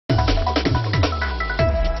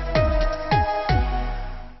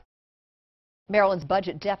Maryland's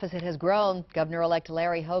budget deficit has grown. Governor-elect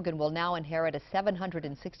Larry Hogan will now inherit a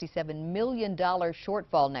 $767 million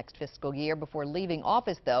shortfall next fiscal year. Before leaving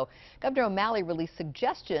office, though, Governor O'Malley released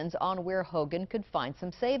suggestions on where Hogan could find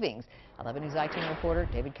some savings. 11 News I-10 reporter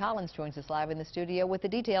David Collins joins us live in the studio with the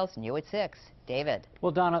details. New at 6. David.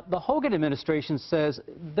 Well, Donna, the Hogan administration says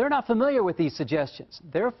they're not familiar with these suggestions.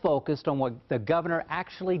 They're focused on what the governor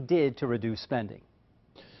actually did to reduce spending.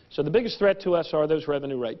 So the biggest threat to us are those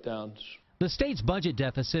revenue write-downs. The state's budget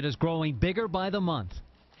deficit is growing bigger by the month.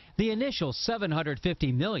 The initial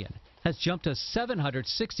 $750 million has jumped to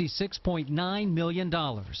 $766.9 million.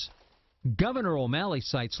 Governor O'Malley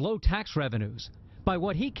cites low tax revenues by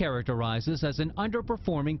what he characterizes as an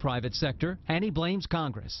underperforming private sector, and he blames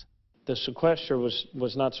Congress. The sequester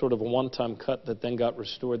was not sort of a one-time cut that then got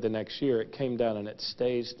restored the next year. It came down and it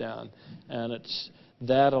stays down. And it's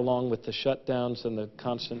that, along with the shutdowns and the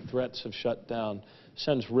constant threats of shutdown,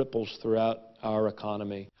 sends ripples throughout our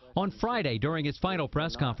economy. On Friday, during his final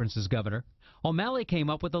press conferences, Governor O'Malley came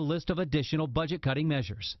up with a list of additional budget-cutting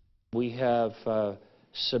measures. We have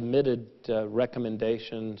submitted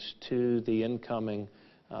recommendations to the incoming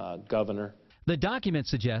governor. The document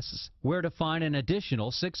suggests where to find an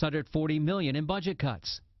additional $640 million in budget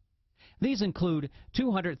cuts. These include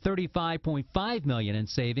 $235.5 million in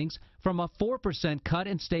savings from a 4% cut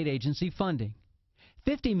in state agency funding.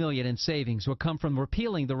 $50 million in savings will come from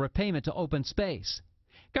repealing the repayment to open space.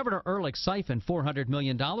 Governor Ehrlich siphoned $400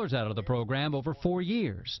 million out of the program over 4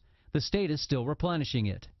 years. The state is still replenishing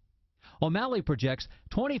it. O'Malley projects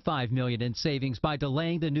 $25 million in savings by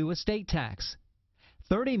delaying the new estate tax.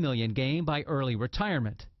 $30 million gained by early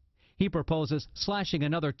retirement. He proposes slashing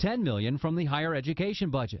another $10 million from the higher education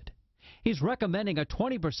budget. He's recommending a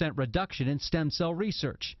 20% reduction in stem cell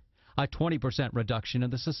research, a 20% reduction in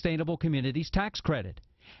the Sustainable Communities Tax Credit,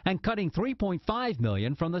 and cutting $3.5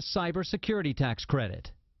 million from the cybersecurity tax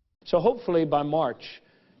credit. So hopefully by March,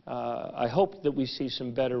 I hope that we see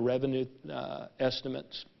some better revenue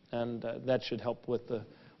estimates, and that should help with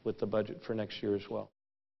the budget for next year as well.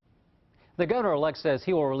 The governor-elect says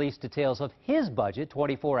he will release details of his budget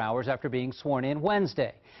 24 hours after being sworn in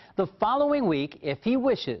Wednesday. The following week, if he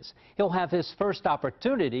wishes, he'll have his first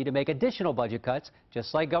opportunity to make additional budget cuts,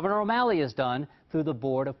 just like Governor O'Malley has done through the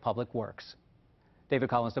Board of Public Works. David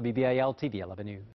Collins, WBAL-TV 11 News.